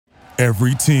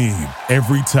Every team,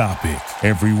 every topic,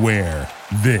 everywhere.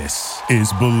 This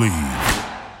is Believe.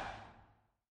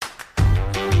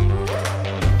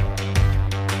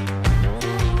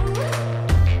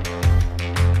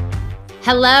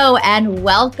 Hello and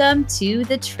welcome to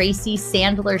the Tracy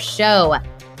Sandler Show.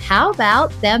 How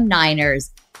about them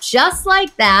Niners? Just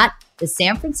like that, the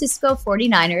San Francisco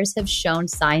 49ers have shown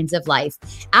signs of life.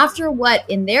 After what,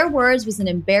 in their words, was an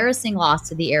embarrassing loss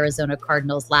to the Arizona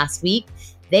Cardinals last week,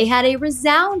 they had a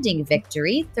resounding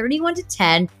victory,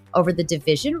 31-10, over the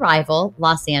division rival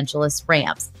Los Angeles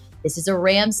Rams. This is a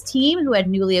Rams team who had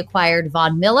newly acquired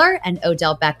Von Miller and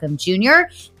Odell Beckham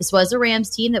Jr. This was a Rams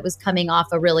team that was coming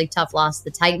off a really tough loss to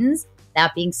the Titans.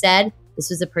 That being said, this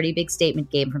was a pretty big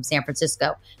statement game from San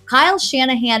Francisco. Kyle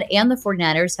Shanahan and the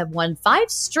 49ers have won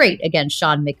 5 straight against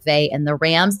Sean McVay and the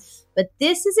Rams, but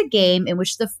this is a game in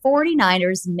which the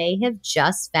 49ers may have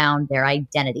just found their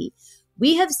identity.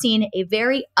 We have seen a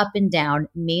very up and down,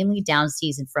 mainly down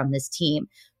season from this team,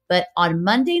 but on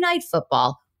Monday Night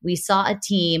Football, we saw a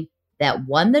team that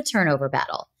won the turnover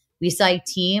battle. We saw a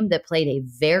team that played a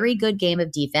very good game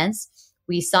of defense.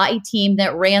 We saw a team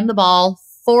that ran the ball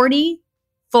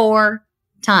 44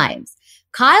 times.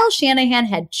 Kyle Shanahan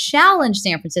had challenged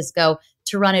San Francisco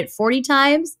to run it 40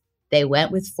 times. They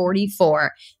went with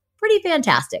 44. Pretty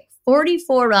fantastic.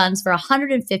 44 runs for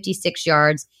 156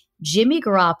 yards. Jimmy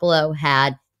Garoppolo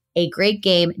had a great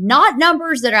game. Not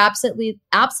numbers that are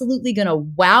absolutely going to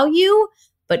wow you,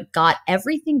 but got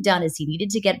everything done as he needed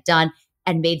to get done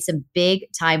and made some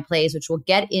big time plays, which we'll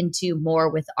get into more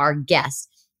with our guest.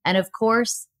 And of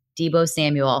course, Deebo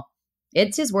Samuel.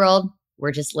 It's his world.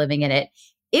 We're just living in it.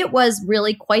 It was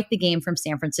really quite the game from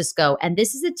San Francisco. And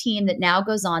this is a team that now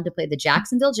goes on to play the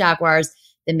Jacksonville Jaguars,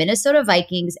 the Minnesota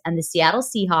Vikings, and the Seattle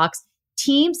Seahawks,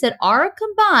 teams that are a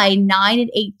combined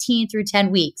 9-18 through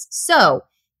 10 weeks. So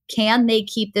can they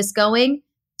keep this going?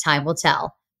 Time will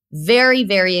tell. Very,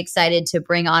 very excited to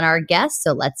bring on our guest.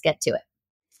 So let's get to it.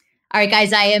 All right,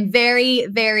 guys, I am very,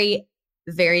 very,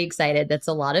 very excited. That's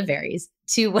a lot of varies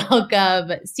to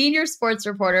welcome senior sports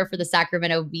reporter for the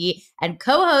Sacramento Bee and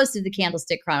co-host of the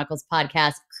Candlestick Chronicles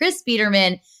podcast, Chris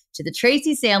Biederman, to the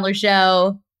Tracy Sandler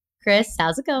Show. Chris,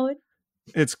 how's it going?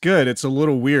 It's good. It's a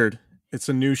little weird. It's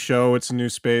a new show. It's a new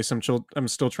space. I'm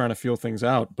still trying to feel things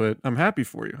out, but I'm happy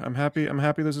for you. I'm happy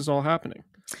this is all happening.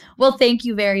 Well, thank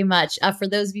you very much. For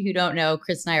those of you who don't know,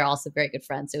 Chris and I are also very good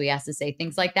friends, so he has to say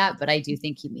things like that, but I do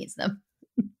think he means them.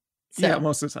 So, yeah,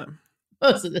 most of the time.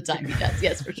 Most of the time he does.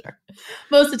 Yes, for sure.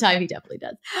 Most of the time he definitely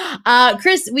does.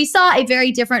 Chris, we saw a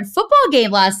very different football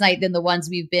game last night than the ones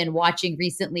we've been watching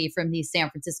recently from the San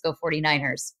Francisco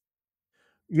 49ers.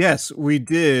 Yes, we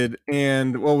did.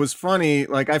 And what was funny,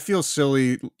 like, I feel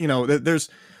silly,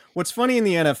 what's funny in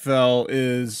the NFL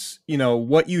is,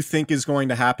 what you think is going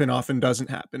to happen often doesn't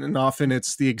happen. And often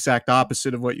it's the exact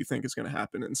opposite of what you think is going to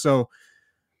happen. And so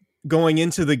going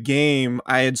into the game,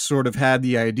 I had sort of had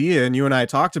the idea, and you and I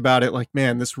talked about it, like,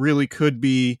 man, this really could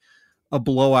be a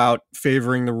blowout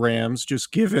favoring the Rams,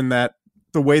 just given that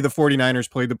the way the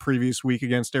 49ers played the previous week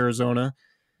against Arizona.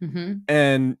 Mm-hmm.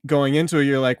 And going into it,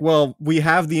 you're like, well, we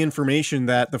have the information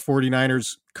that the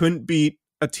 49ers couldn't beat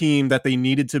a team that they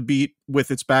needed to beat with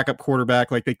its backup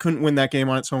quarterback. Like, they couldn't win that game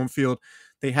on its home field.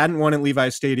 They hadn't won at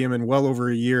Levi's Stadium in well over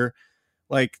a year.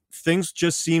 Like, things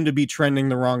just seem to be trending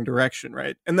the wrong direction,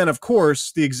 right? And then, of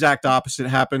course, the exact opposite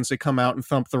happens. They come out and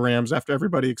thump the Rams after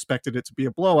everybody expected it to be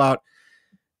a blowout.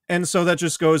 And so that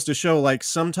just goes to show, like,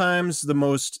 sometimes the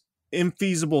most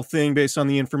infeasible thing based on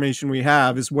the information we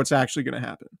have is what's actually going to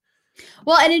happen.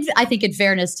 Well, and I think in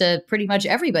fairness to pretty much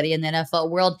everybody in the NFL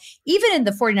world, even in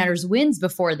the 49ers wins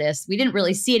before this, we didn't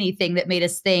really see anything that made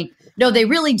us think, no, they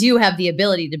really do have the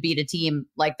ability to beat a team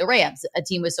like the Rams, a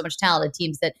team with so much talent,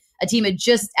 a team had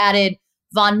just added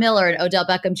Von Miller and Odell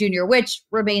Beckham Jr., which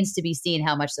remains to be seen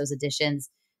how much those additions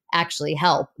actually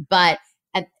help, but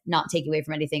not take away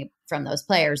from anything from those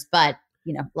players. But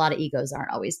a lot of egos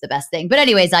aren't always the best thing. But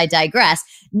anyways, I digress.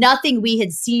 Nothing we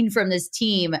had seen from this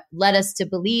team led us to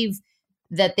believe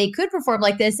that they could perform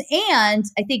like this. And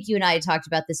I think you and I had talked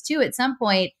about this too. At some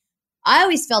point, I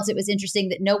always felt it was interesting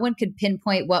that no one could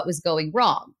pinpoint what was going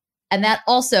wrong. And that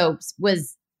also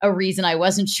was a reason I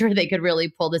wasn't sure they could really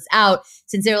pull this out,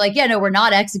 since they were like, yeah, no, we're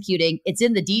not executing. It's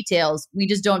in the details. We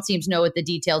just don't seem to know what the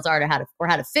details are or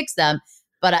how to fix them.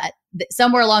 But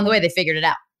somewhere along the way, they figured it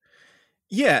out.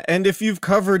 Yeah, and if you've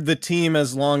covered the team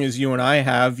as long as you and I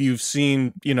have, you've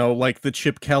seen, like the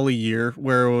Chip Kelly year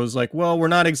where it was like, well, we're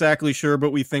not exactly sure,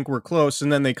 but we think we're close. And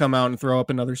then they come out and throw up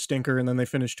another stinker, and then they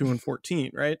finish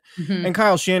 2-14, right? Mm-hmm. And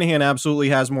Kyle Shanahan absolutely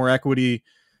has more equity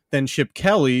than Chip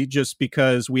Kelly, just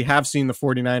because we have seen the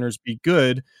 49ers be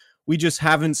good we just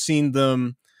haven't seen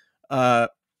them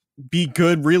be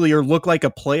good really, or look like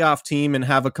a playoff team and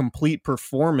have a complete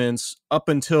performance up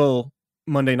until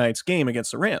Monday night's game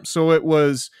against the Rams. So it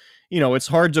was, it's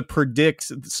hard to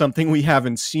predict something we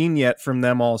haven't seen yet from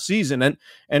them all season.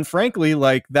 And frankly,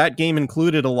 like, that game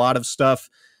included a lot of stuff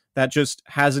that just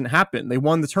hasn't happened. They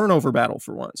won the turnover battle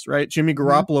for once, right? Jimmy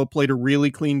Garoppolo played a really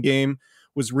clean game,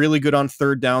 was really good on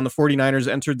third down. The 49ers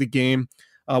entered the game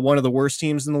one of the worst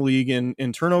teams in the league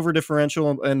in turnover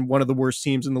differential, and one of the worst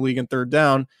teams in the league in third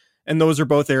down. And those are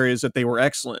both areas that they were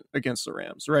excellent against the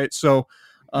Rams, right? So,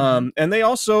 and they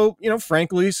also,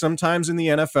 frankly, sometimes in the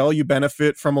NFL, you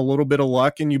benefit from a little bit of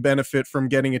luck, and you benefit from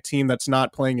getting a team that's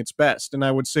not playing its best. And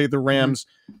I would say the Rams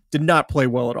did not play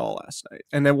well at all last night.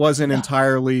 And it wasn't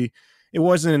entirely of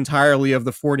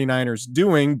the 49ers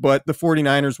doing, but the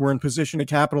 49ers were in position to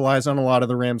capitalize on a lot of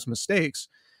the Rams' mistakes.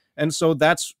 And so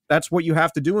that's what you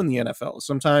have to do in the NFL.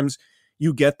 Sometimes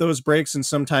you get those breaks and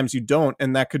sometimes you don't.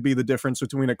 And that could be the difference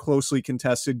between a closely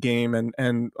contested game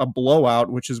and a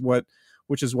blowout, which is what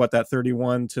that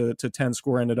 31-10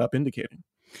 score ended up indicating.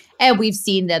 And we've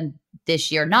seen them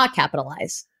this year not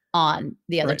capitalize on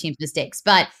the other team's mistakes.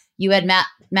 But you had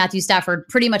Matthew Stafford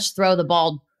pretty much throw the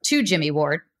ball to Jimmy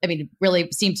Ward. I mean, it really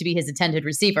seemed to be his intended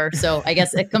receiver. So I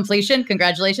guess a completion.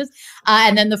 Congratulations.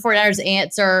 And then the 49ers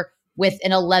answer with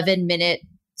an 11-minute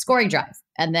scoring drive.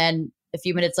 And then a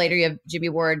few minutes later, you have Jimmy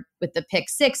Ward with the pick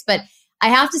six. But I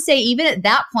have to say, even at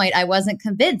that point, I wasn't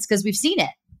convinced because we've seen it.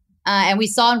 And we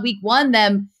saw in week one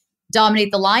them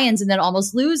dominate the Lions and then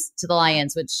almost lose to the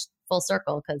Lions, which full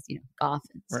circle because, Goff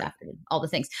and Stafford and all the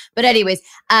things. But anyways,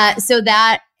 so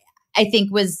that I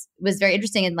think was very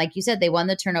interesting. And like you said, they won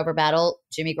the turnover battle.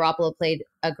 Jimmy Garoppolo played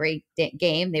a great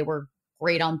game. They were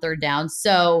great on third down.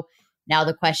 So now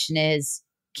the question is,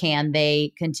 can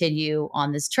they continue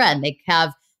on this trend? They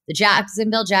have the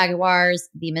Jacksonville Jaguars,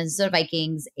 the Minnesota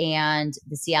Vikings, and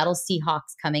the Seattle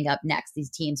Seahawks coming up next. These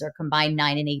teams are combined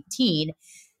 9-18.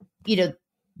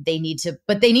 They need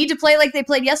to play like they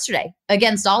played yesterday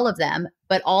against all of them.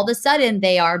 But all of a sudden,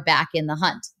 they are back in the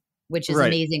hunt, which is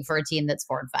amazing for a team that's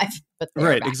 4-5. But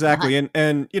right, exactly.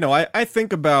 And I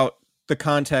think about the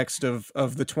context of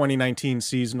the 2019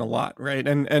 season a lot, right?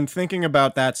 And thinking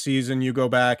about that season, you go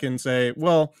back and say,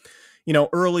 well,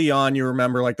 early on, you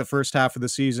remember like the first half of the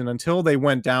season until they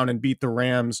went down and beat the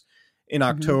Rams in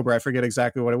October. I forget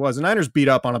exactly what it was. The Niners beat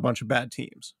up on a bunch of bad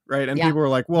teams, right? And people were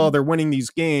like, well, they're winning these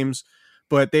games,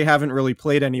 but they haven't really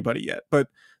played anybody yet. But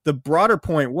the broader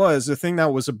point was the thing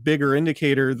that was a bigger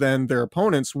indicator than their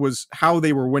opponents was how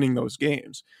they were winning those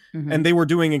games. And they were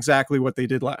doing exactly what they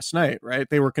did last night, right?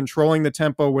 They were controlling the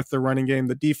tempo with the running game.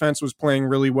 The defense was playing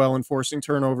really well and forcing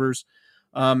turnovers.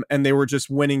 And they were just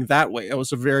winning that way. It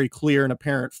was a very clear and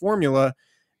apparent formula.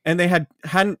 And they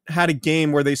hadn't had a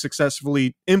game where they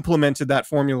successfully implemented that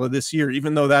formula this year,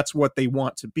 even though that's what they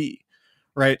want to be,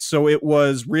 right? So it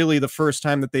was really the first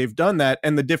time that they've done that.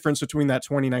 And the difference between that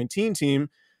 2019 team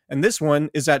and this one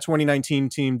is that 2019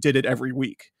 team did it every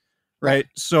week, right?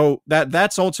 So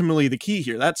that's ultimately the key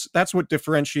here. That's what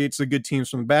differentiates the good teams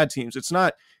from the bad teams. It's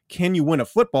not, can you win a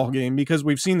football game? Because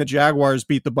we've seen the Jaguars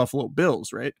beat the Buffalo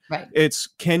Bills, right? It's,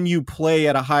 can you play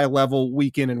at a high level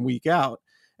week in and week out?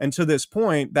 And to this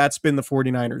point, that's been the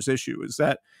 49ers issue, is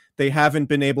that they haven't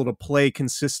been able to play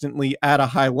consistently at a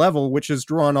high level, which has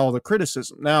drawn all the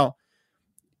criticism. Now,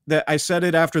 that I said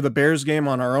it after the Bears game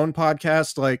on our own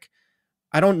podcast, like,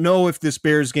 I don't know if this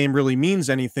Bears game really means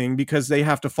anything because they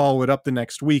have to follow it up the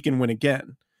next week and win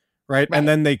again. Right. And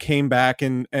then they came back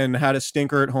and had a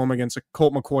stinker at home against a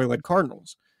Colt McCoy-led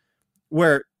Cardinals,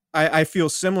 where I feel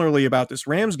similarly about this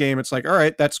Rams game. It's like, all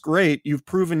right, that's great. You've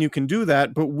proven you can do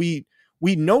that, but we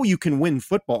know you can win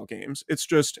football games. It's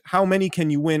just, how many can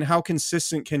you win? How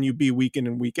consistent can you be week in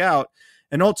and week out?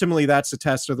 And ultimately, that's the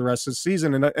test of the rest of the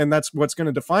season. And that's what's going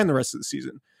to define the rest of the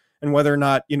season and whether or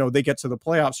not, they get to the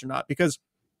playoffs or not. Because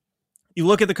you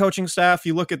look at the coaching staff,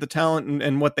 you look at the talent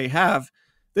and what they have.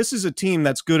 This is a team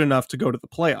that's good enough to go to the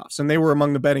playoffs. And they were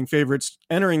among the betting favorites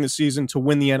entering the season to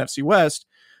win the NFC West,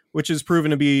 which has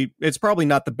proven to be, it's probably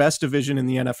not the best division in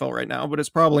the NFL right now, but it's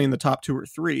probably in the top 2 or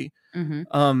 3.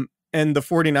 And the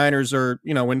 49ers are,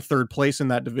 in third place in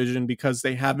that division because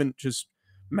they haven't just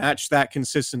matched that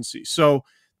consistency. So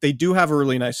they do have a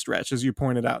really nice stretch, as you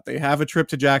pointed out. They have a trip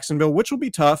to Jacksonville, which will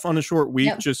be tough on a short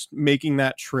week, just making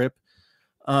that trip.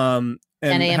 And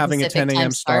having Pacific a 10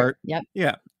 a.m. start.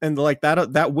 Yeah. And like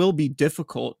that will be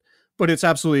difficult, but it's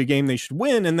absolutely a game they should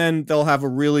win. And then they'll have a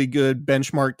really good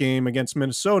benchmark game against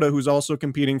Minnesota, who's also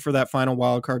competing for that final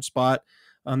wild card spot.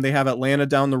 They have Atlanta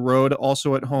down the road,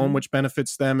 also at home, which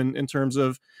benefits them in terms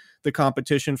of the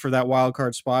competition for that wild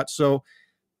card spot. So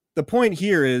the point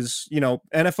here is,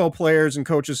 NFL players and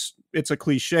coaches, it's a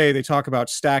cliche. They talk about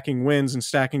stacking wins and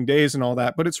stacking days and all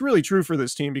that, but it's really true for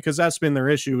this team because that's been their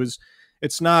issue is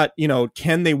it's not,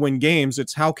 can they win games?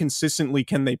 It's how consistently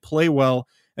can they play well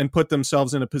and put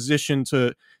themselves in a position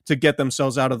to get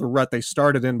themselves out of the rut they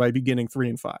started in by beginning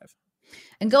 3-5.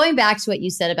 And going back to what you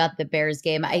said about the Bears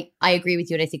game, I agree with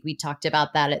you. And I think we talked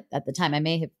about that at the time. I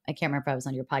can't remember if I was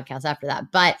on your podcast after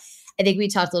that, but I think we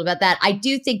talked a little about that. I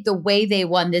do think the way they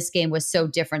won this game was so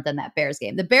different than that Bears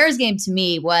game. The Bears game to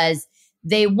me was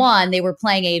they won. They were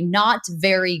playing a not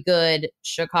very good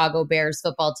Chicago Bears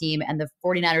football team, and the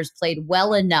 49ers played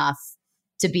well enough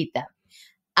to beat them.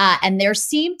 And there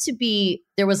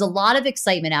was a lot of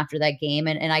excitement after that game.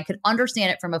 And I could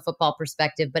understand it from a football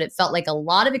perspective, but it felt like a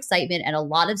lot of excitement and a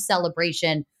lot of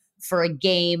celebration for a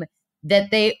game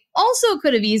that they also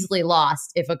could have easily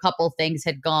lost if a couple things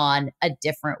had gone a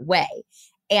different way.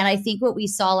 And I think what we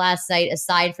saw last night,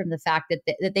 aside from the fact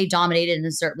that they dominated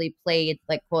and certainly played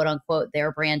like quote unquote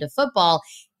their brand of football,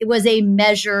 it was a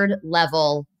measured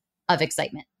level of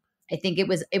excitement. I think it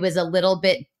was a little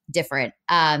bit different.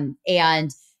 And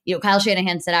Kyle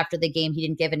Shanahan said after the game he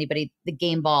didn't give anybody the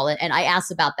game ball, and I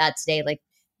asked about that today, like,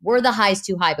 were the highs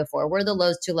too high before? Were the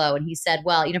lows too low? And he said,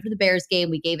 well, for the Bears game,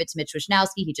 we gave it to Mitch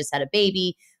Wishnowsky. He just had a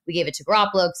baby. We gave it to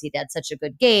Garoppolo because he had such a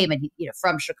good game and he,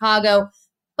 from Chicago.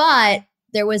 But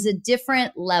there was a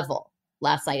different level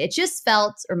last night. It just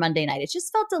felt, or Monday night, it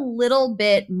just felt a little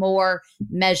bit more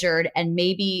measured and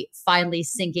maybe finally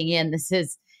sinking in. This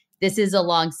is a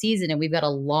long season and we've got a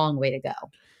long way to go.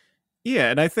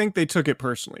 Yeah, and I think they took it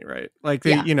personally, right? Like,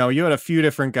 you had a few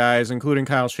different guys, including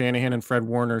Kyle Shanahan and Fred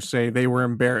Warner, say they were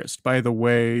embarrassed by the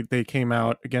way they came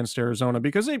out against Arizona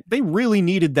because they really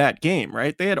needed that game,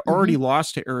 right? They had already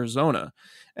lost to Arizona,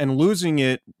 and losing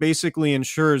it basically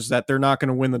ensures that they're not going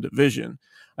to win the division.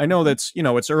 I know that's,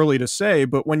 it's early to say,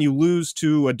 but when you lose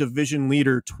to a division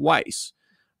leader twice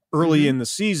early in the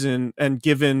season, and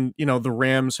given, the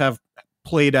Rams have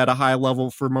played at a high level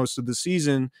for most of the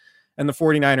season, and the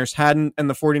 49ers hadn't, and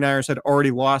the 49ers had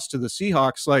already lost to the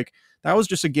Seahawks, like, that was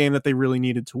just a game that they really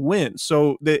needed to win.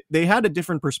 So they had a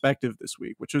different perspective this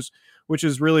week, which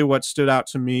is really what stood out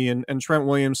to me. And Trent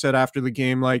Williams said after the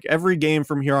game, like, every game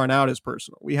from here on out is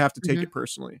personal. We have to take it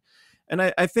personally. And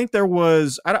I think there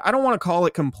was, I don't want to call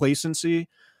it complacency,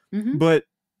 but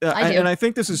I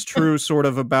think this is true sort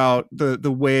of about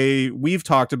the way we've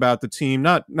talked about the team,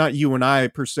 not you and I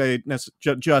per se,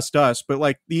 just us, but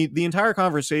like the entire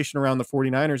conversation around the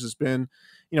 49ers has been,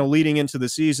 leading into the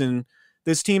season,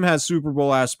 this team has Super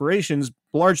Bowl aspirations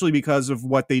largely because of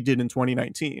what they did in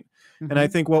 2019. And I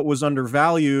think what was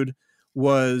undervalued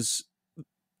was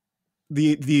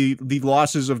the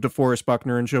losses of DeForest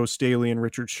Buckner and Joe Staley and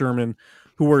Richard Sherman,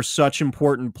 who were such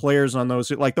important players on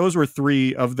those. Like, those were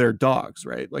three of their dogs,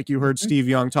 right? Like, you heard Steve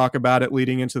Young talk about it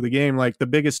leading into the game. Like, the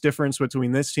biggest difference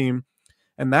between this team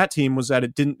and that team was that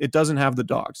it doesn't have the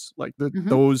dogs. Like,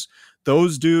 those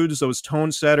dudes, those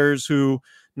tone setters who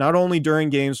not only during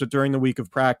games, but during the week of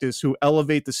practice, who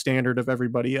elevate the standard of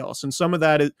everybody else. And some of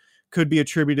that it could be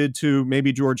attributed to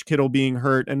maybe George Kittle being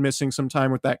hurt and missing some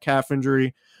time with that calf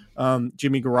injury.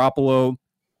 Jimmy Garoppolo,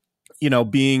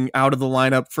 being out of the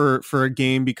lineup for a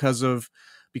game because of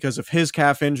his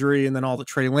calf injury, and then all the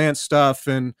Trey Lance stuff.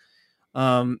 And,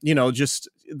 just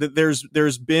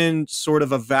there's been sort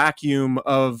of a vacuum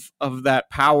of that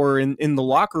power in the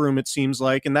locker room, it seems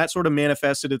like, and that sort of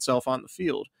manifested itself on the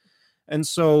field. And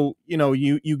so,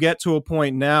 you get to a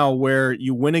point now where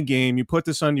you win a game, you put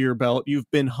this under your belt, you've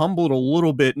been humbled a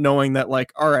little bit knowing that,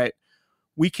 like, all right,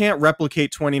 we can't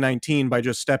replicate 2019 by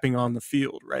just stepping on the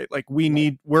field, right? Like,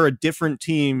 we're a different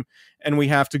team and we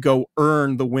have to go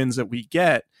earn the wins that we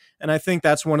get. And I think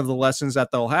that's one of the lessons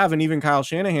that they'll have. And even Kyle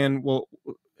Shanahan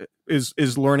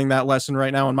is learning that lesson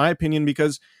right now, in my opinion,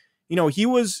 because,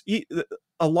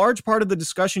 a large part of the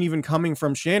discussion even coming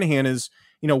from Shanahan is,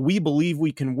 we believe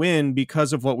we can win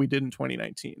because of what we did in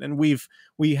 2019. And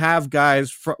we have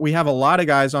a lot of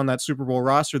guys on that Super Bowl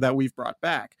roster that we've brought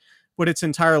back. But it's an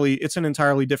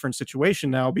entirely different situation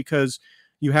now because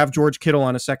you have George Kittle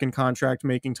on a second contract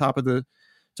making top of the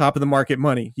market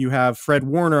money. You have Fred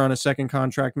Warner on a second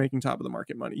contract making top of the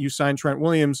market money. You signed Trent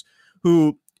Williams,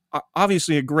 who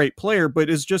obviously a great player, but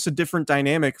is just a different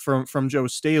dynamic from Joe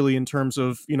Staley in terms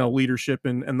of, leadership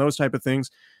and those type of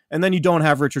things. And then you don't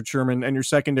have Richard Sherman, and your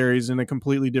secondary is in a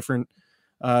completely different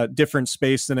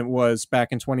space than it was back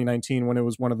in 2019 when it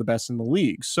was one of the best in the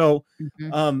league. So,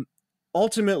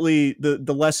 ultimately,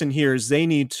 the lesson here is they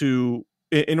need to,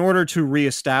 in order to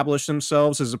reestablish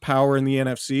themselves as a power in the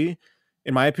NFC,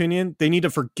 in my opinion, they need to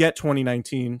forget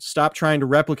 2019, stop trying to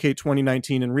replicate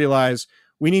 2019, and realize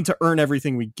we need to earn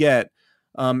everything we get.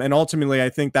 And ultimately, I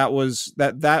think that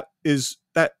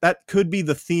could be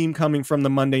the theme coming from the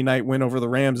Monday night win over the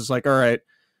Rams. Is like, all right,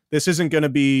 this isn't going to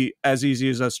be as easy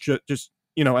as us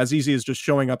as easy as just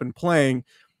showing up and playing.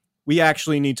 We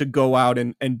actually need to go out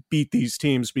and beat these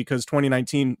teams because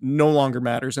 2019 no longer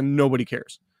matters and nobody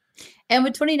cares. And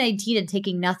with 2019 and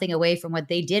taking nothing away from what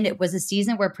they did, it was a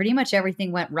season where pretty much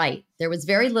everything went right. There was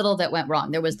very little that went wrong.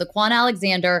 There was the Quan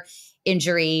Alexander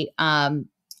injury on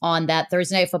that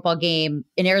Thursday night football game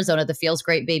in Arizona, the Feels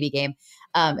Great baby game,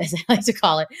 as I like to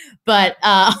call it. But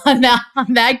on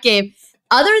that game,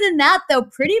 other than that, though,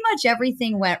 pretty much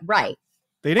everything went right.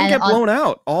 They didn't get blown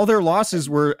out. All their losses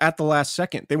were at the last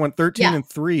second. They went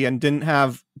 13-3 and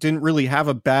didn't really have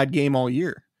a bad game all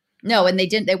year. No, and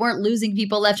they weren't losing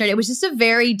people left and right. It was just a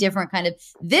very different kind of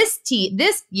this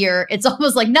year. It's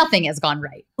almost like nothing has gone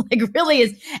right. Like really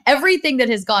is everything that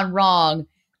has gone wrong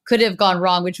could have gone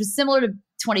wrong, which was similar to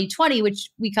 2020, which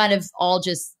we kind of all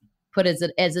just put as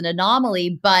an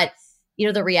anomaly. But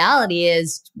the reality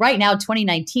is right now,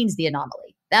 2019 is the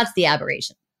anomaly. That's the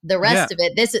aberration. The rest of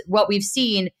it, this is what we've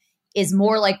seen is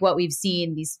more like what we've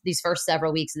seen these first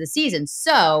several weeks of the season.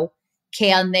 So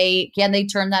can they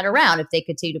turn that around if they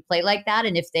continue to play like that?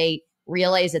 And if they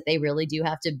realize that they really do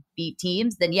have to beat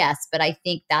teams, then yes. But I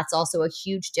think that's also a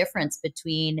huge difference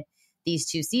between these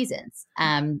two seasons.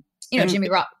 Jimmy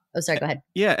Garoppolo. Oh, sorry, go ahead.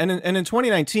 Yeah. And in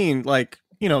 2019, like,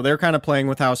 they're kind of playing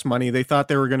with house money. They thought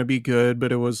they were going to be good,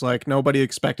 but it was like nobody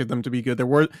expected them to be good.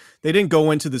 They didn't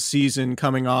go into the season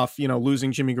coming off,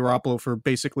 losing Jimmy Garoppolo for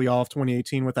basically all of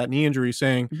 2018 with that knee injury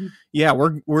saying, yeah,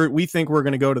 we think we're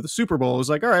going to go to the Super Bowl. It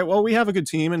was like, all right, well, we have a good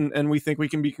team and we think we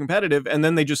can be competitive. And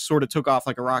then they just sort of took off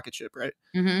like a rocket ship, right?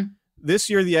 Mm-hmm. This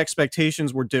year, the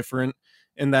expectations were different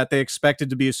in that they expected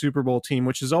to be a Super Bowl team,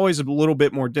 which is always a little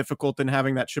bit more difficult than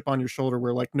having that chip on your shoulder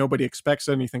where like nobody expects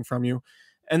anything from you.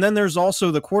 And then there's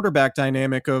also the quarterback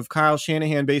dynamic of Kyle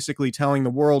Shanahan basically telling the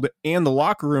world and the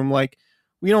locker room, like,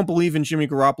 we don't believe in Jimmy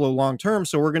Garoppolo long-term,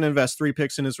 so we're going to invest 3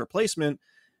 picks in his replacement.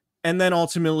 And then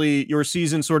ultimately your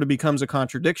season sort of becomes a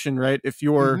contradiction, right? If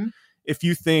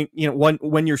you think,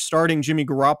 when you're starting Jimmy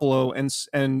Garoppolo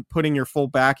and putting your full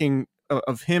backing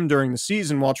of him during the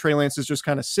season while Trey Lance is just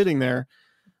kind of sitting there,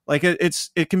 like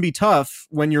it can be tough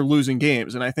when you're losing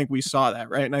games. And I think we saw that,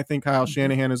 right? And I think Kyle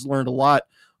Shanahan has learned a lot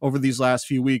over these last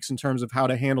few weeks in terms of how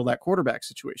to handle that quarterback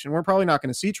situation. We're probably not going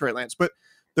to see Trey Lance, but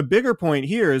the bigger point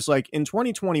here is like in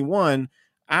 2021,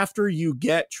 after you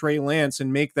get Trey Lance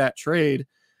and make that trade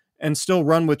and still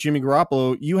run with Jimmy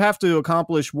Garoppolo, you have to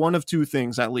accomplish one of two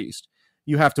things at least.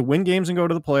 You have to win games and go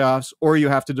to the playoffs, or you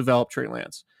have to develop Trey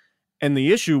Lance. And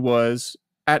the issue was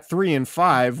at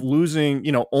 3-5, losing,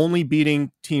 only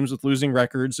beating teams with losing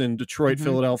records in Detroit,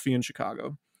 Philadelphia, and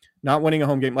Chicago, not winning a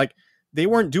home game. Like, they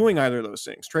weren't doing either of those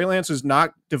things. Trey Lance is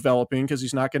not developing because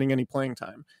he's not getting any playing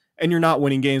time, and you're not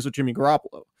winning games with Jimmy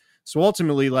Garoppolo. So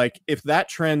ultimately, like, if that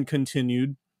trend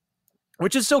continued,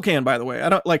 which it still can, by the way,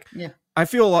 I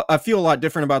feel a lot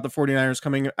different about the 49ers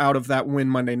coming out of that win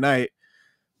Monday night,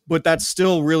 but that's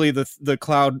still really the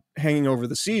cloud hanging over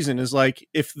the season is like,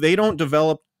 if they don't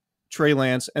develop Trey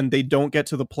Lance and they don't get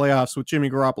to the playoffs with Jimmy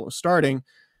Garoppolo starting,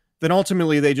 then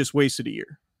ultimately they just wasted a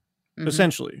year,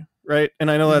 essentially. Right. And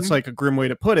I know that's like a grim way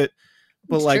to put it,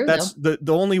 but it's like true, that's the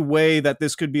only way that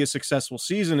this could be a successful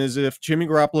season is if Jimmy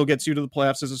Garoppolo gets you to the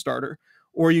playoffs as a starter,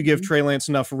 or you give Trey Lance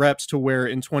enough reps to where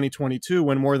in 2022,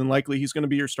 when more than likely he's going to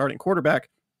be your starting quarterback,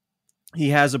 he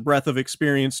has a breadth of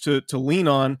experience to lean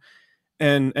on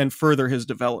and further his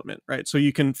development. Right. So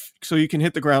you can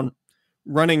hit the ground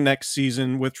running next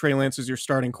season with Trey Lance as your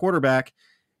starting quarterback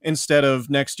instead of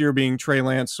next year being Trey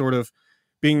Lance sort of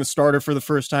being the starter for the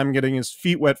first time, getting his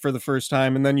feet wet for the first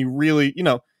time. And then you really,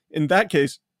 in that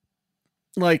case,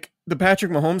 like the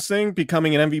Patrick Mahomes thing,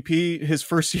 becoming an MVP his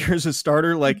first year as a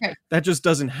starter, like that just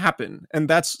doesn't happen. And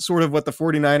that's sort of what the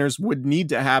 49ers would need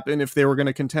to happen if they were going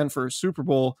to contend for a Super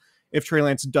Bowl, if Trey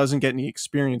Lance doesn't get any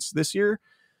experience this year.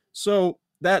 So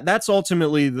that's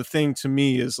ultimately the thing to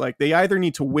me is like, they either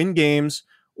need to win games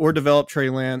or develop Trey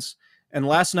Lance. And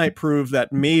last night proved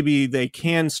that maybe they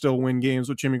can still win games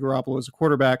with Jimmy Garoppolo as a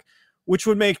quarterback, which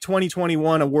would make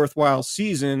 2021 a worthwhile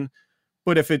season.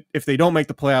 But if they don't make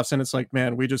the playoffs, then it's like,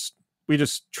 man, we just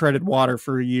treaded water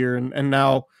for a year. And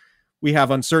now we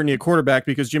have uncertainty at quarterback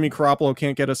because Jimmy Garoppolo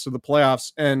can't get us to the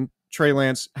playoffs and Trey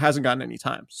Lance hasn't gotten any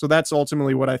time. So that's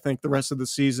ultimately what I think the rest of the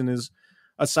season is,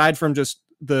 aside from just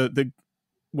the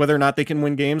whether or not they can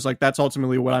win games. Like that's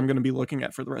ultimately what I'm going to be looking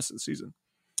at for the rest of the season.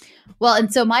 Well,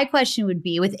 and so my question would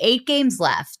be, with 8 games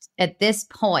left at this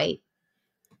point,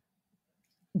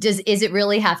 is it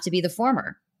really have to be the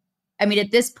former? I mean,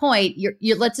 at this point,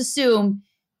 you're let's assume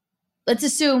let's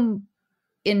assume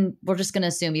we're just going to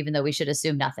assume, even though we should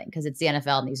assume nothing because it's the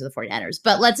NFL and these are the 49ers.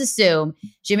 But let's assume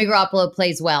Jimmy Garoppolo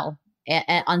plays well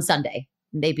on Sunday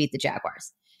and they beat the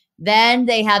Jaguars. Then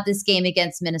they have this game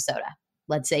against Minnesota.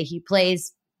 Let's say he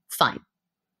plays fine.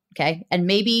 Okay. And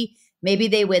maybe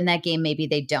they win that game. Maybe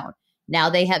they don't. Now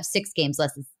they have 6 games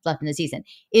left in the season.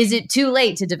 Is it too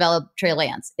late to develop Trey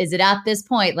Lance? Is it at this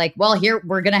point like, well, here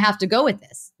we're going to have to go with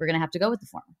this. We're going to have to go with the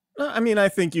former. I mean, I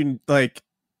think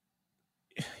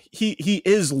he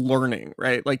is learning,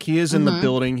 right? Like he is in the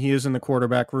building, he is in the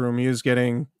quarterback room, he is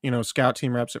getting, scout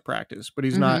team reps at practice, but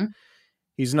he's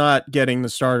not getting the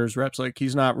starters reps. Like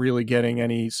he's not really getting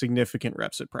any significant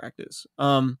reps at practice.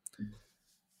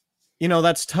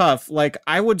 That's tough. Like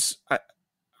I would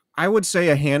say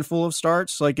a handful of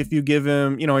starts. Like if you give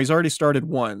him, he's already started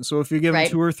 1. So if you give him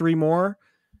 2 or 3 more,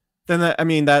 then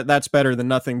that's better than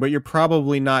nothing, but you're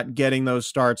probably not getting those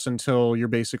starts until you're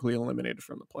basically eliminated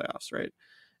from the playoffs. Right.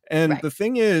 And the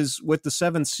thing is with the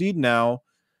 7th seed now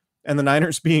and the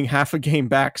Niners being half a game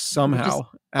back somehow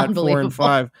at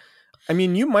 4-5, I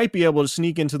mean, you might be able to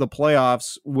sneak into the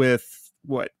playoffs with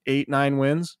 8-9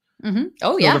 wins. Mm-hmm.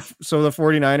 Oh, yeah. So the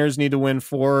 49ers need to win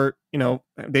 4,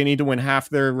 they need to win half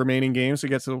their remaining games to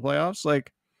get to the playoffs.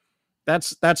 Like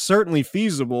that's certainly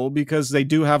feasible because they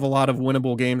do have a lot of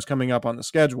winnable games coming up on the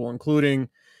schedule, including,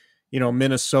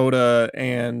 Minnesota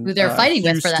and who they're fighting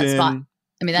Houston. With for that spot.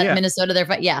 I mean, Minnesota,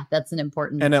 they're yeah, that's an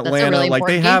important, and Atlanta, that's a really like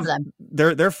they game have, for them.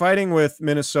 they're fighting with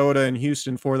Minnesota and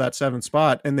Houston for that 7th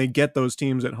spot, and they get those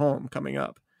teams at home coming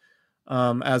up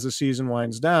as the season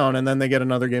winds down, and then they get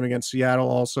another game against Seattle.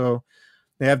 Also,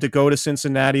 they have to go to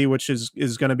Cincinnati, which is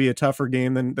going to be a tougher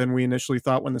game than we initially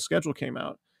thought when the schedule came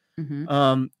out.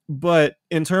 Mm-hmm. But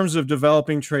in terms of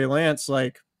developing Trey Lance,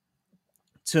 like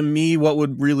to me, what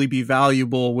would really be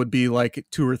valuable would be like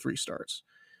 2 or 3 starts.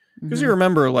 Because you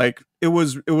remember, like it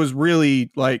was really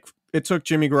like it took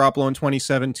Jimmy Garoppolo in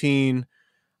 2017.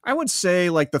 I would say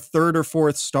like the 3rd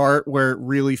or 4th start where it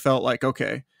really felt like,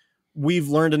 okay, we've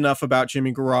learned enough about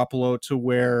Jimmy Garoppolo to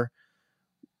where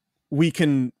we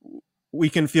can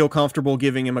feel comfortable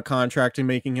giving him a contract and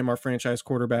making him our franchise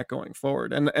quarterback going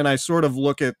forward. And I sort of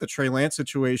look at the Trey Lance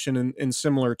situation in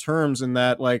similar terms in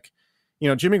that, like,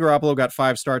 Jimmy Garoppolo got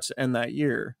 5 starts to end that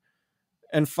year.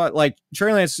 And like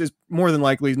Trey Lance is more than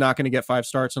likely not going to get 5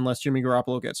 starts unless Jimmy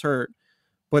Garoppolo gets hurt.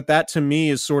 But that to me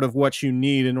is sort of what you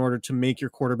need in order to make your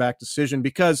quarterback decision.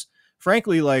 Because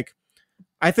frankly, like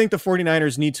I think the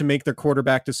 49ers need to make their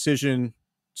quarterback decision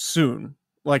soon.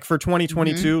 Like for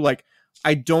 2022, like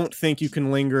I don't think you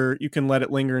can let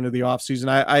it linger into the offseason.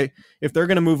 I if they're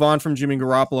going to move on from Jimmy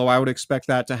Garoppolo, I would expect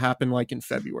that to happen like in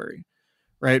February.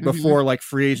 Right before like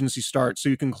free agency starts, so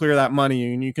you can clear that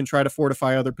money and you can try to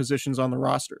fortify other positions on the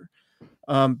roster.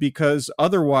 Because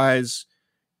otherwise,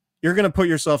 you're going to put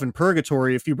yourself in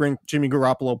purgatory if you bring Jimmy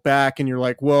Garoppolo back and you're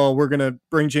like, well, we're going to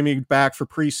bring Jimmy back for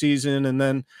preseason and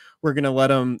then we're going to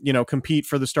let him, compete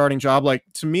for the starting job. Like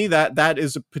to me, that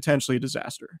is potentially a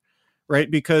disaster, right?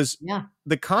 Because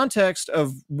the context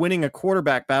of winning a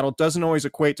quarterback battle doesn't always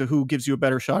equate to who gives you a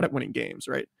better shot at winning games,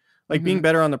 right? Like being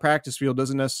better on the practice field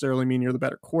doesn't necessarily mean you're the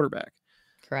better quarterback.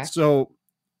 Correct. So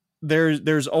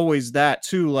there's always that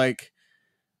too. Like,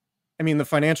 I mean, the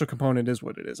financial component is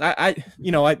what it is.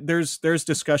 There's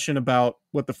discussion about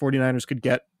what the 49ers could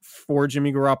get for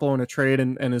Jimmy Garoppolo in a trade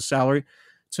and his salary.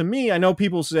 To me, I know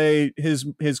people say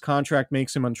his contract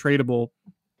makes him untradeable.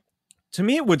 To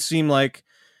me, it would seem like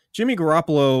Jimmy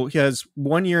Garoppolo, he has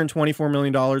 1 year and $24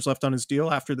 million left on his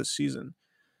deal after this season.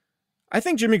 I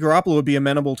think Jimmy Garoppolo would be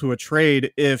amenable to a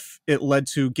trade if it led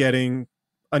to getting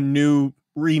a new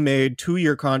remade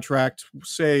 2-year contract,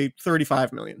 say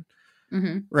 $35 million,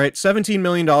 right? $17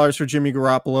 million for Jimmy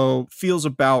Garoppolo feels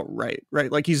about right?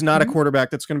 Like he's not a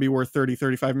quarterback that's going to be worth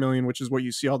 35 million, which is what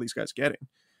you see all these guys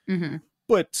getting.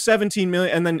 But 17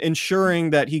 million and then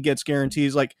ensuring that he gets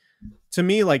guarantees, like to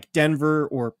me, like Denver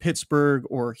or Pittsburgh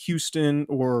or Houston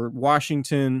or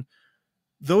Washington,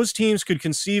 those teams could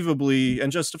conceivably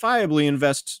and justifiably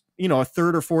invest, a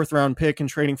 3rd or 4th round pick in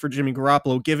trading for Jimmy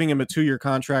Garoppolo, giving him a 2-year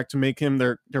contract to make him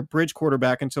their bridge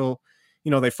quarterback until,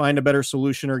 they find a better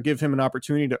solution or give him an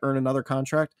opportunity to earn another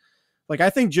contract. Like,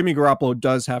 I think Jimmy Garoppolo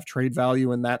does have trade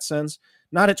value in that sense,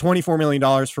 not at $24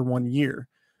 million for 1 year.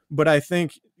 But I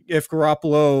think if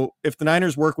the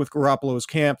Niners work with Garoppolo's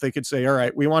camp, they could say, all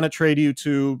right, we want to trade you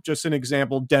to, just an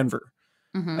example, Denver.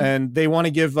 And they want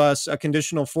to give us a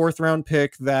conditional 4th round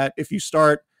pick that if you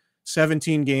start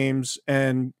 17 games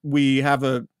and we have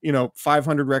a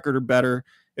 500 record or better,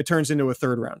 it turns into a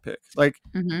 3rd round pick. Like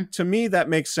to me, that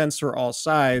makes sense for all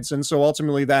sides. And so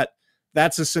ultimately that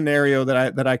that's a scenario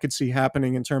that I could see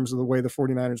happening in terms of the way the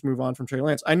 49ers move on from Trey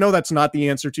Lance. I know that's not the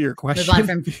answer to your question. Move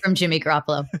on from Jimmy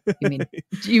Garoppolo.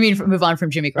 You mean move on from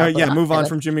Jimmy Garoppolo? Yeah, move on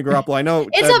from Jimmy Garoppolo. I know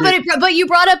but you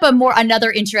brought up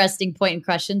another interesting point in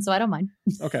question, so I don't mind.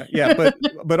 Okay, yeah,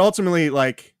 but ultimately,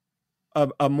 like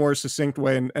a more succinct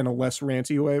way and a less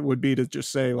ranty way would be to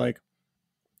just say like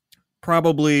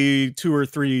probably 2 or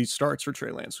 3 starts for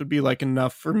Trey Lance would be like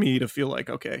enough for me to feel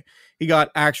like, okay, he got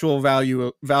actual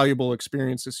valuable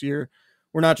experience this year.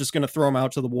 We're not just going to throw him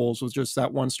out to the wolves with just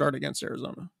that one start against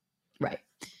Arizona. Right.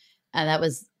 And that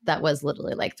was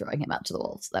literally like throwing him out to the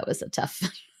wolves. That was a tough,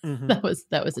 Mm-hmm.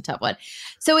 that was a tough one.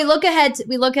 So we look ahead to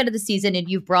the season, and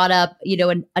you've brought up,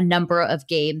 a number of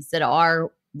games that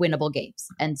are winnable games.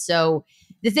 And so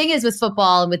the thing is with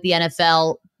football and with the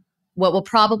NFL, what will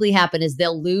probably happen is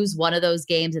they'll lose one of those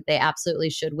games that they absolutely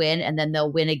should win, and then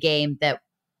they'll win a game that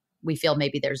we feel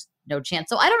maybe there's no chance.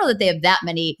 So I don't know that they have that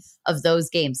many of those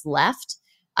games left.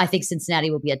 I think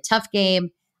Cincinnati will be a tough game.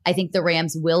 I think the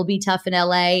Rams will be tough in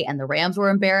LA, and the Rams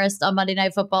were embarrassed on Monday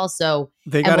Night Football. So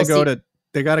they got to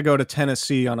go to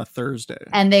Tennessee on a Thursday.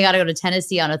 And they got to go to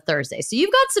Tennessee on a Thursday. So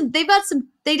they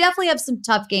definitely have some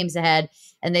tough games ahead,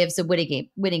 and they have some winning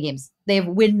games. They have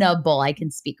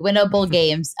winnable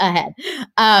games ahead.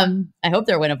 I hope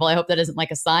they're winnable. I hope that isn't like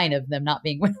a sign of them not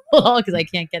being winnable because I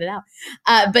can't get it out.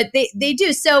 But they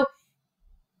do. So,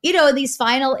 in these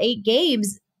final 8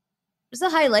 games, there's a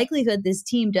high likelihood this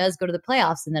team does go to the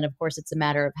playoffs. And then, of course, it's a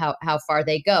matter of how far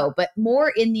they go. But more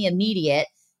in the immediate,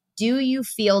 do you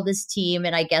feel this team,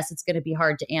 and I guess it's going to be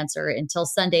hard to answer until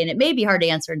Sunday, and it may be hard to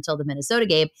answer until the Minnesota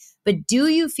game, but do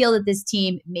you feel that this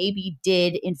team maybe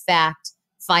did, in fact,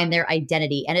 find their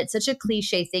identity? And it's such a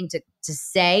cliche thing to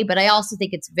say, but I also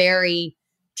think it's very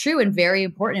true and very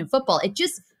important in football. It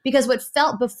just, because what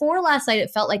felt before last night,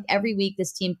 it felt like every week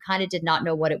this team kind of did not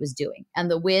know what it was doing. And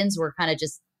the wins were kind of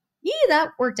just, that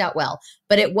worked out well.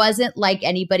 But it wasn't like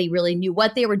anybody really knew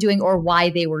what they were doing or why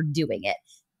they were doing it.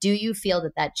 Do you feel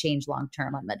that changed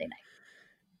long-term on Monday night?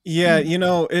 Yeah,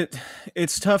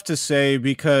 it's tough to say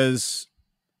because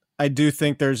I do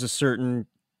think there's a certain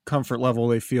comfort level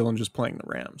they feel in just playing the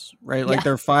Rams, right? Like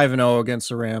they're 5-0 against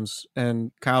the Rams,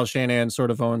 and Kyle Shanahan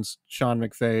sort of owns Sean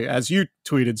McVay, as you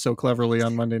tweeted so cleverly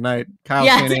on Monday night.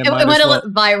 Shanahan it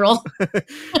went viral.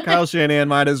 Kyle Shanahan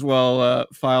might as well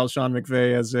file Sean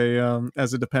McVay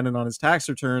as a dependent on his tax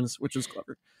returns, which is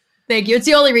clever. Thank you. It's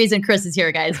the only reason Chris is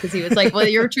here, guys, because he was like, well,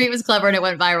 your tweet was clever and it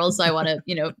went viral, so I want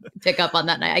to, pick up on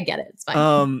that. And I get it. It's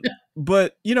fine.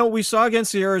 But, we saw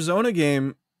against the Arizona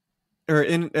game, or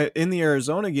in the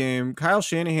Arizona game, Kyle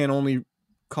Shanahan only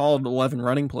called 11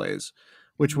 running plays,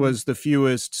 which was the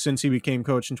fewest since he became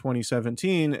coach in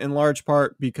 2017, in large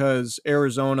part because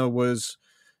Arizona was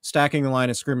stacking the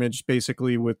line of scrimmage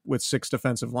basically with 6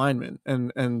 defensive linemen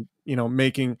and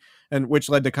which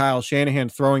led to Kyle Shanahan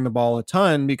throwing the ball a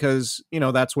ton because,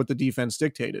 that's what the defense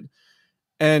dictated.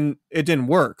 And it didn't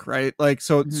work, right? Like,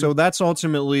 so that's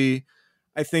ultimately,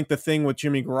 I think, the thing with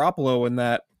Jimmy Garoppolo, in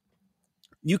that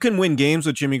you can win games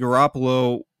with Jimmy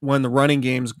Garoppolo when the running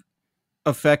game's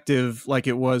effective like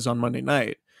it was on Monday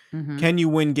night. Mm-hmm. Can you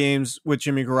win games with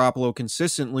Jimmy Garoppolo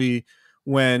consistently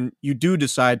when you do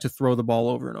decide to throw the ball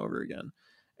over and over again?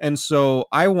 And so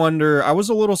I wonder, I was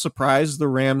a little surprised the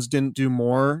Rams didn't do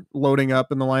more loading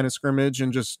up in the line of scrimmage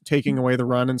and just taking away the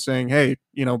run and saying, hey,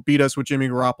 beat us with Jimmy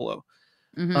Garoppolo.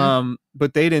 Mm-hmm.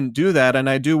 But they didn't do that. And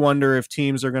I do wonder if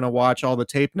teams are going to watch all the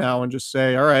tape now and just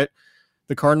say, all right,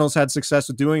 the Cardinals had success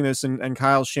with doing this, and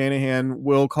Kyle Shanahan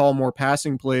will call more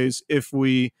passing plays if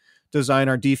we design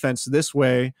our defense this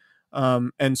way.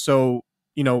 And so,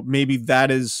 maybe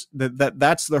that's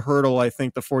the hurdle I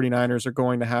think the 49ers are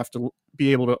going to have to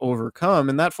be able to overcome.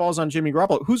 And that falls on Jimmy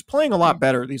Garoppolo, who's playing a lot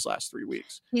better these last 3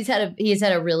 weeks. He's had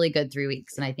a really good 3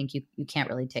 weeks. And I think you can't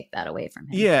really take that away from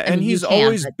him. Yeah. I mean, he's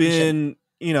always been,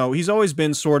 he's always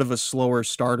been sort of a slower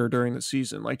starter during the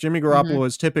season. Like Jimmy Garoppolo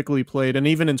has typically played, and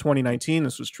even in 2019,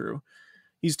 this was true.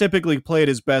 He's typically played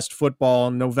his best football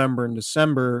in November and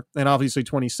December, and obviously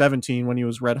 2017 when he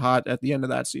was red hot at the end of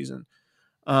that season.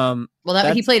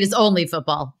 He played his only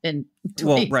football in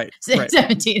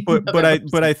 2017.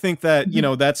 But I think that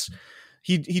that's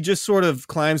he just sort of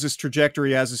climbs this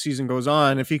trajectory as the season goes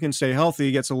on. If he can stay healthy,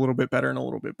 he gets a little bit better and a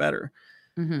little bit better.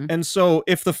 Mm-hmm. And so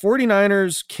if the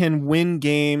 49ers can win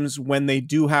games when they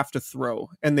do have to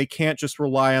throw and they can't just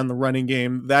rely on the running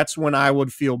game, that's when I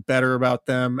would feel better about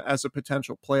them as a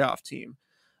potential playoff team.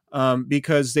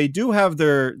 Because they do have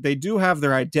their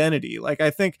identity. Like, I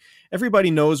think everybody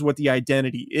knows what the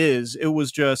identity is. It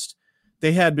was just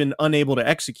they had been unable to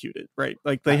execute it, right?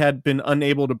 Like they had been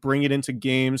unable to bring it into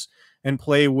games and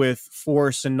play with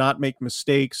force and not make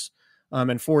mistakes.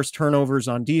 and force turnovers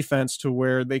on defense to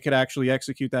where they could actually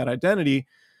execute that identity.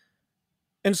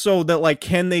 And so that, like,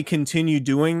 can they continue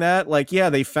doing that? Like, yeah,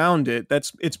 they found it.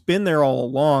 It's been there all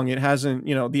along. It hasn't,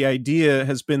 the idea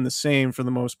has been the same for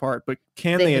the most part, but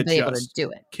can they adjust? Able to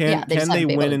do it. Can they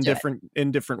win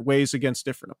in different ways against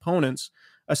different opponents,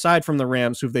 aside from the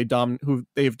Rams, who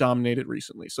they've dominated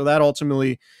recently? So that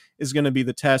ultimately is going to be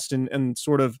the test, and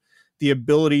sort of the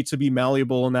ability to be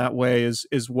malleable in that way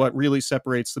is what really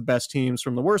separates the best teams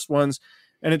from the worst ones.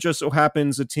 And it just so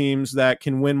happens the teams that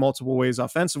can win multiple ways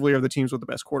offensively are the teams with the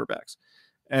best quarterbacks.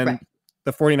 And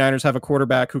the 49ers have a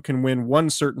quarterback who can win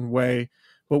one certain way,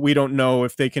 but we don't know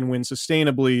if they can win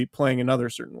sustainably playing another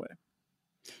certain way.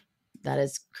 That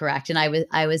is correct. And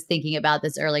I was thinking about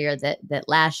this earlier, that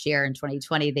last year in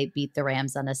 2020, they beat the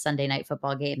Rams on a Sunday night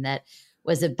football game that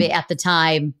was at the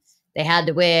time they had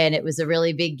to win. It was a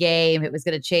really big game. It was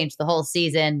going to change the whole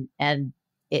season, and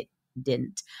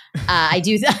didn't.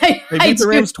 They beat the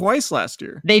Rams twice last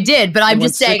year. They did, but I'm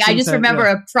just saying, I just remember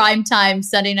a primetime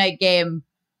Sunday night game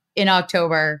in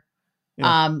October.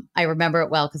 Yeah. I remember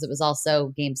it well because it was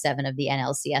also Game 7 of the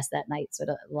NLCS that night, so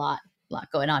a lot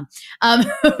going on.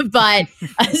 But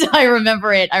so I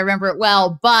remember it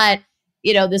well. But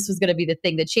this was going to be the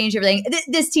thing that changed everything.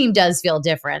 This team does feel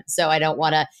different, so I don't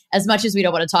want to. As much as we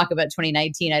don't want to talk about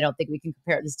 2019, I don't think we can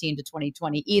compare this team to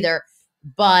 2020 either.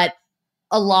 But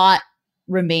a lot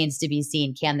remains to be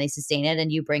seen. Can they sustain it?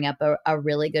 And you bring up a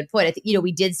really good point. I think,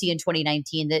 we did see in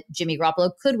 2019 that Jimmy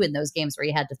Garoppolo could win those games where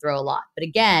he had to throw a lot. But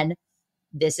again,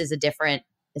 this is a different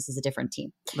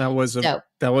team. That was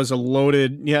a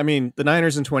loaded. Yeah, I mean, the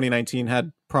Niners in 2019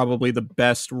 had probably the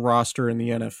best roster in the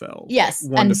NFL. Yes,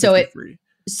 and so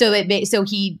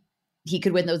he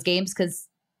could win those games because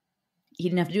he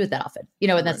didn't have to do it that often.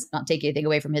 And that's not taking anything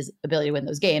away from his ability to win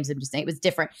those games. I'm just saying it was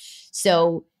different.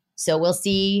 So we'll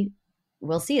see.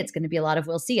 We'll see. It's going to be a lot of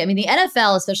we'll see. I mean, the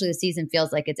NFL, especially the season,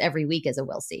 feels like it's every week is a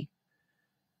we'll see.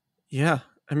 Yeah.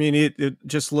 I mean, it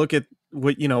just look at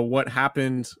what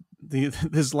happened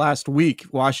this last week.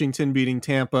 Washington beating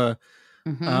Tampa.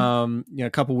 Mm-hmm. A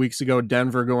couple weeks ago,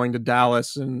 Denver going to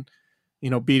Dallas and,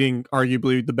 beating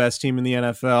arguably the best team in the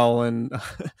NFL, and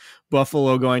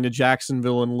Buffalo going to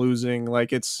Jacksonville and losing.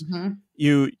 Like, it's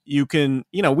you can,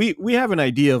 we have an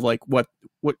idea of like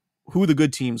who the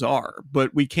good teams are,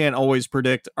 but we can't always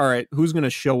predict, all right, who's going to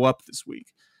show up this week.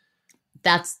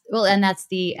 And that's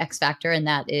the X factor. And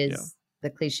that is the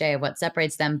cliche of what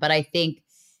separates them. But I think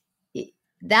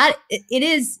that it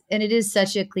is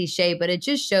such a cliche, but it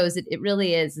just shows that it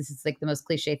really is. This is like the most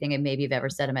cliche thing I maybe have ever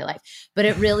said in my life, but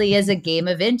it really is a game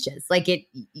of inches. Like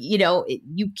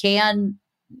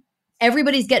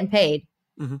everybody's getting paid.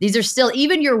 Mm-hmm. These are still,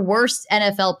 even your worst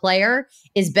NFL player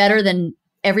is better than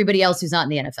everybody else who's not in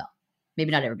the NFL. Maybe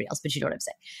not everybody else, but you know what I'm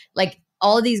saying. Like,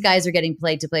 all of these guys are getting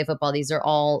paid to play football. These are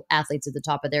all athletes at the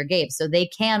top of their game. So they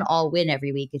can all win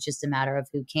every week. It's just a matter of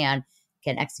who can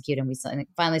execute. And we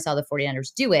finally saw the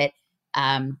 49ers do it.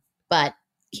 But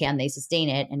can they sustain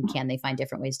it? And can they find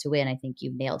different ways to win? I think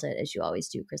you've nailed it, as you always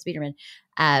do, Chris Biederman.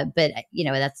 But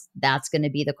that's going to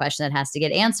be the question that has to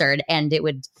get answered. And it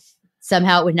would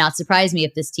not surprise me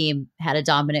if this team had a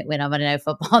dominant win on Monday Night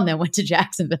Football and then went to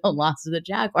Jacksonville and lost to the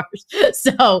Jaguars.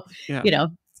 So,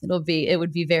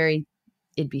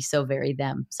 it'd be so very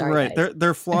them. Sorry, right. Guys.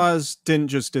 Their flaws didn't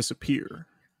just disappear.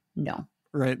 No.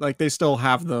 Right. Like, they still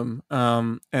have them.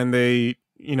 And they,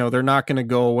 they're not going to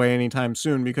go away anytime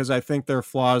soon, because I think their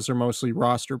flaws are mostly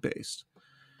roster based.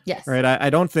 Yes. Right. I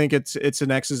don't think it's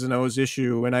an X's and O's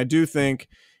issue. And I do think,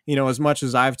 as much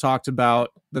as I've talked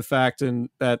about the fact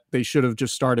that they should have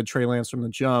just started Trey Lance from the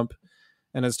jump,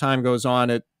 and as time goes on,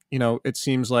 it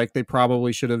seems like they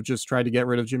probably should have just tried to get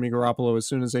rid of Jimmy Garoppolo as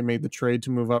soon as they made the trade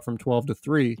to move up from 12 to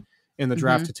 3 in the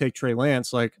draft to take Trey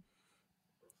Lance,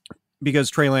 because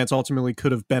Trey Lance ultimately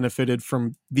could have benefited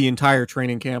from the entire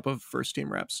training camp of first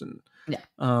team reps, and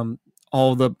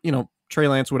all the, Trey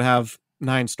Lance would have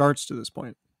 9 starts to this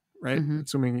point, right?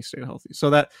 Assuming he stayed healthy.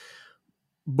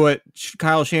 But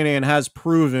Kyle Shanahan has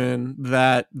proven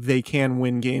that they can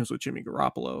win games with Jimmy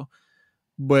Garoppolo.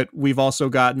 But we've also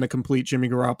gotten a complete Jimmy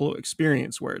Garoppolo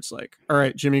experience where it's like, all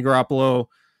right, Jimmy Garoppolo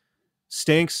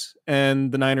stinks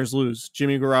and the Niners lose.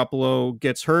 Jimmy Garoppolo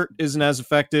gets hurt, isn't as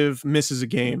effective, misses a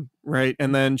game, right?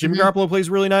 And then Jimmy Garoppolo plays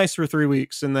really nice for 3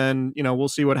 weeks, and then, we'll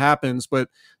see what happens. But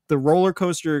the roller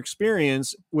coaster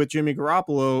experience with Jimmy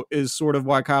Garoppolo is sort of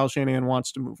why Kyle Shanahan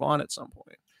wants to move on at some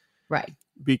point. Right.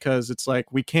 Because it's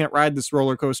like, we can't ride this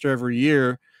roller coaster every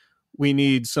year. We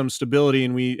need some stability,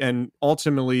 and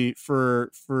ultimately for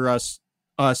us,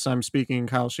 I'm speaking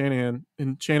Kyle Shanahan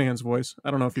in Shanahan's voice. I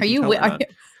don't know if you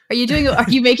Are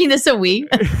you making this a we?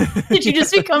 Did you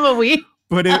just become a we?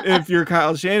 But if you're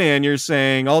Kyle Shanahan, you're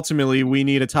saying ultimately we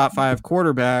need a top 5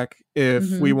 quarterback if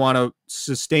we want to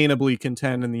sustainably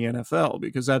contend in the NFL,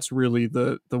 because that's really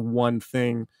the one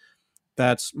thing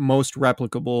that's most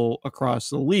replicable across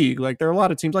the league. Like there are a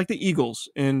lot of teams like the Eagles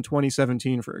in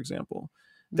 2017, for example.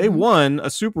 They won a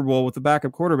Super Bowl with the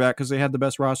backup quarterback because they had the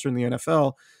best roster in the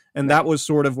NFL. And that was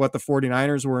sort of what the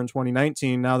 49ers were in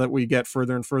 2019, now that we get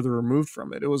further and further removed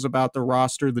from it. It was about the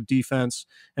roster, the defense,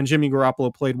 and Jimmy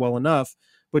Garoppolo played well enough,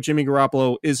 but Jimmy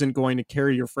Garoppolo isn't going to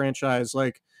carry your franchise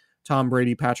like Tom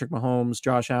Brady, Patrick Mahomes,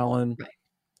 Josh Allen,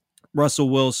 Russell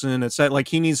Wilson. It's like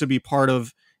he needs to be part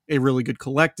of a really good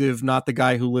collective, not the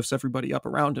guy who lifts everybody up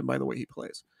around him by the way he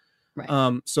plays.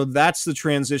 Right. So that's the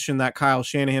transition that Kyle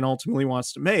Shanahan ultimately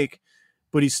wants to make,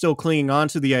 but he's still clinging on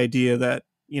to the idea that,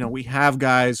 we have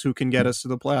guys who can get us to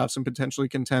the playoffs and potentially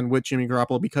contend with Jimmy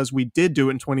Garoppolo because we did do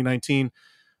it in 2019.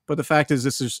 But the fact is,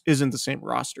 this isn't the same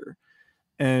roster.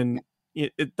 And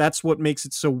that's what makes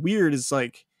it so weird, is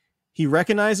like he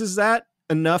recognizes that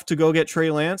enough to go get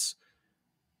Trey Lance,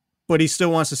 but he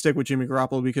still wants to stick with Jimmy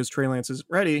Garoppolo because Trey Lance isn't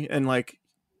ready. And like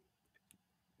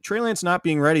Trey Lance not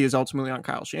being ready is ultimately on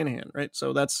Kyle Shanahan, right?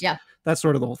 So that's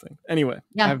sort of the whole thing. Anyway,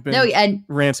 I've been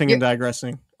ranting and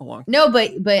digressing along. No,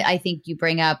 but I think you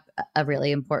bring up a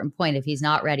really important point. If he's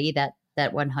not ready, that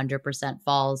 100%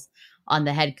 falls on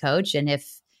the head coach. And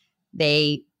if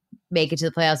they make it to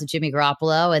the playoffs with Jimmy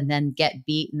Garoppolo and then get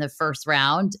beat in the first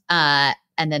round, and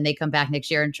then they come back next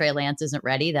year and Trey Lance isn't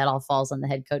ready, that all falls on the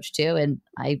head coach too. And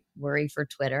I worry for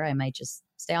Twitter. I might just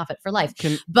stay off it for life.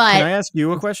 Can I ask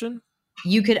you a question?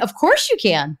 You could, of course you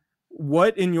can.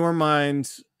 What in your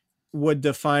mind would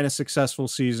define a successful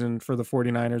season for the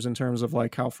 49ers in terms of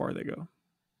like how far they go?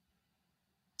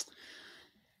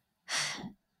 I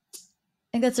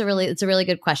think it's a really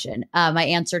good question. My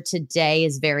answer today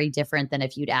is very different than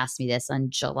if you'd asked me this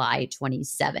on July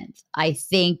 27th. I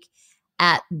think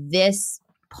at this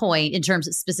point, in terms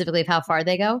of specifically of how far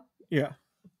they go,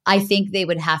 I think they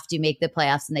would have to make the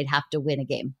playoffs and they'd have to win a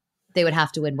game. They would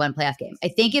have to win one playoff game. I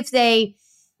think if they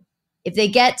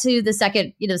get to the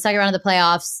second round of the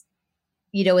playoffs,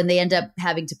 and they end up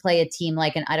having to play a team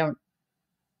like, and I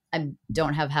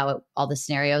don't have all the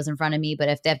scenarios in front of me, but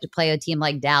if they have to play a team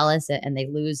like Dallas and they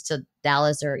lose to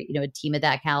Dallas or, a team of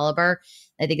that caliber,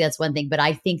 I think that's one thing, but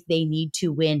I think they need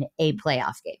to win a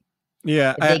playoff game.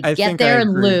 Yeah. If they get there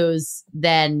and lose,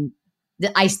 then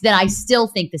I still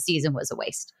think the season was a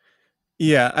waste.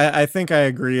 Yeah, I think I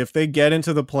agree. If they get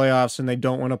into the playoffs and they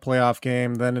don't win a playoff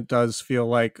game, then it does feel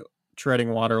like treading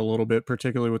water a little bit,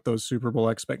 particularly with those Super Bowl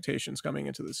expectations coming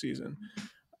into the season.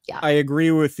 Yeah, I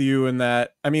agree with you in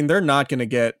that. I mean, they're not going to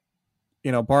get,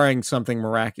 barring something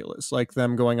miraculous, like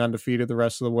them going undefeated the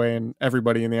rest of the way and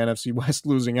everybody in the NFC West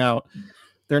losing out,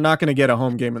 they're not going to get a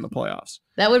home game in the playoffs.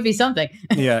 That would be something.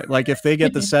 Yeah, like if they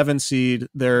get the 7 seed,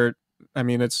 they're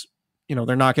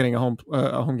not getting a home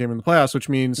game in the playoffs, which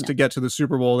means to get to the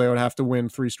Super Bowl, they would have to win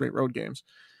 3 straight road games.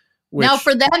 Now,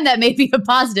 for them, that may be a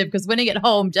positive because winning at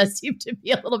home does seem to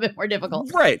be a little bit more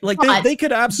difficult. Right. Like they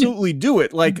could absolutely do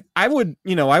it. Like I wouldn't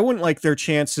like their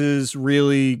chances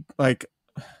really like,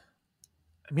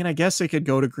 I guess they could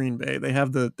go to Green Bay. They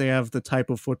have the type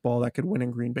of football that could win in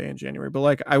Green Bay in January, but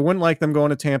like, I wouldn't like them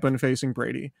going to Tampa and facing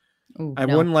Brady. I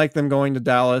wouldn't like them going to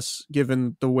Dallas,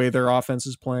 given the way their offense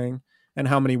is playing and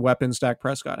how many weapons Dak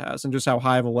Prescott has and just how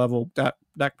high of a level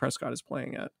Dak Prescott is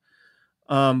playing at.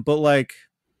 But like,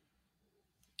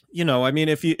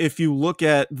 if you look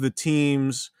at the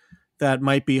teams that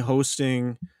might be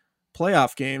hosting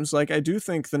playoff games, like I do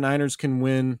think the Niners can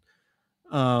win.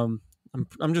 I'm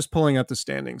just pulling up the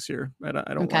standings here. I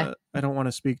don't want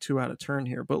to speak too out of turn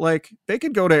here, but like they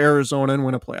could go to Arizona and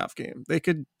win a playoff game. They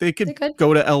could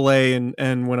go to LA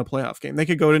and win a playoff game. They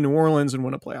could go to New Orleans and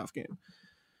win a playoff game.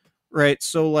 Right.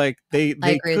 So like they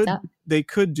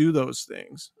could do those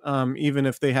things, even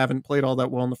if they haven't played all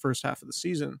that well in the first half of the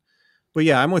season. But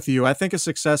yeah, I'm with you. I think a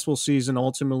successful season,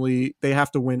 ultimately, they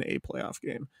have to win a playoff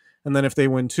game. And then if they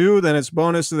win 2, then it's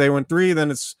bonus. If they win 3,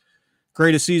 then it's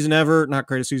greatest season ever. Not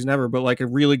greatest season ever, but like a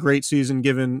really great season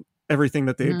given everything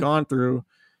that they had gone through.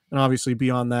 And obviously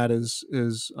beyond that is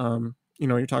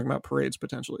you're talking about parades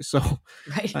potentially. So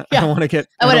right. I don't want to get.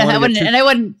 I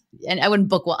wouldn't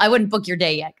book your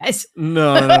day yet, guys.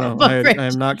 No.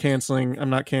 I'm not canceling. I'm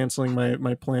not canceling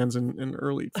my plans in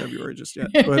early February just yet.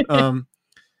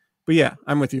 But yeah,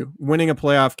 I'm with you. Winning a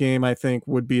playoff game, I think,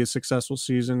 would be a successful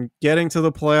season. Getting to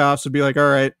the playoffs would be like, all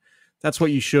right, that's what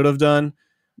you should have done.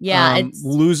 Yeah,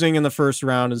 losing in the first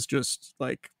round is just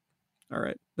like, all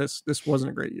right, this wasn't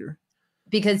a great year.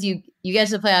 because you get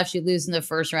to the playoffs, you lose in the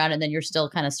first round, and then you're still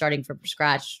kind of starting from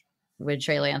scratch with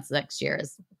Trey Lance next year.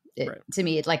 To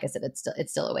me, like I said,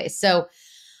 it's still a waste. So,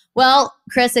 well,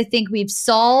 Chris, I think we've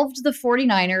solved the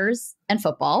 49ers and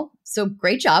football. So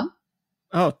great job.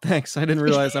 Oh, thanks. I didn't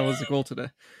realize that was the goal today.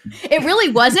 It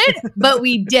really wasn't, but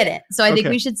we did it. So I think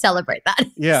we should celebrate that.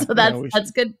 Yeah. So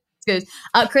that's good. Good.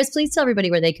 Chris, please tell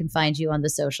everybody where they can find you on the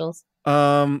socials.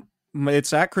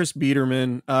 It's at Chris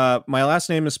Biederman. My last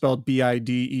name is spelled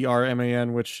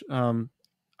Biderman, which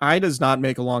I does not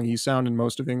make a long E sound in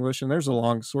most of English, and there's a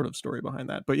long sort of story behind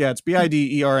that. But yeah, it's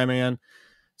Biderman.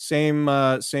 Same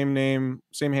name,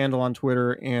 same handle on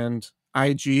Twitter and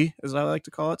IG, as I like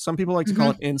to call it. Some people like to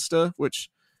call it Insta, which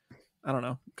I don't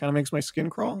know, kind of makes my skin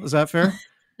crawl. Is that fair?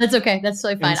 That's okay. That's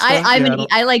totally fine.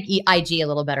 I like IG a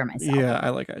little better myself. Yeah, I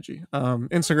like IG.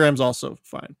 Instagram's also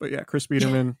fine, but yeah, Chris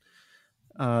Biederman,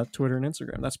 Twitter and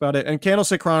Instagram. That's about it. And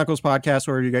Candlestick Chronicles podcast,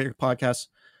 wherever you get your podcasts.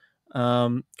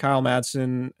 Kyle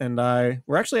Madsen and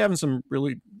we're actually having a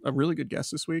really good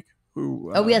guest this week.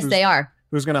 They are.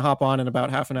 Who's going to hop on in about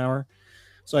half an hour.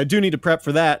 So I do need to prep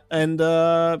for that. And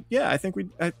I think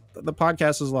the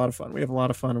podcast is a lot of fun. We have a lot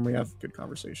of fun and we have good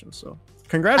conversations. So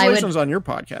congratulations on your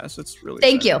podcast. It's really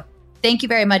Thank you. Thank you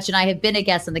very much. And I have been a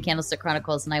guest on the Candlestick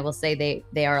Chronicles, and I will say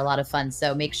they are a lot of fun.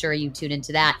 So make sure you tune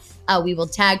into that. We will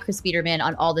tag Chris Biederman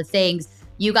on all the things.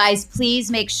 You guys, please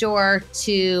make sure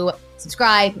to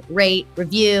subscribe, rate,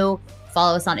 review,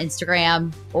 follow us on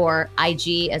Instagram or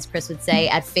IG, as Chris would say,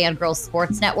 at Fangirl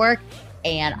Sports Network.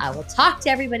 And I will talk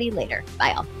to everybody later.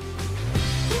 Bye, all.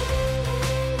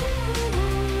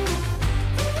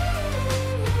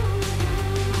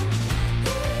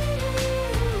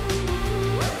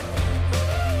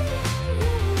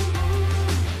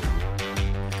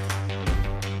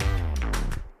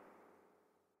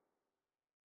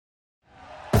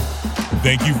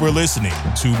 Thank you for listening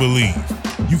to Believe.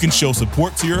 You can show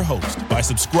support to your host by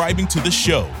subscribing to the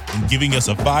show and giving us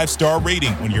a 5-star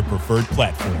rating on your preferred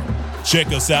platform. Check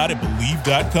us out at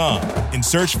Believe.com and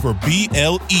search for BLEAV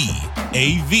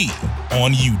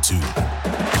on YouTube.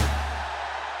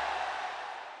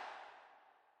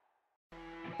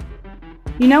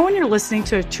 You know when you're listening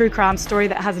to a true crime story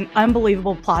that has an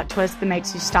unbelievable plot twist that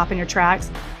makes you stop in your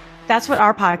tracks? That's what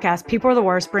our podcast, People Are the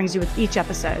Worst, brings you with each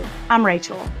episode. I'm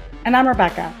Rachel. And I'm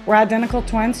Rebecca. We're identical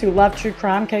twins who love true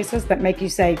crime cases that make you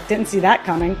say, didn't see that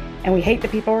coming, and we hate the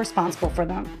people responsible for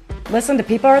them. Listen to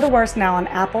People Are the Worst now on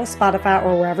Apple, Spotify,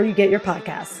 or wherever you get your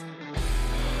podcasts.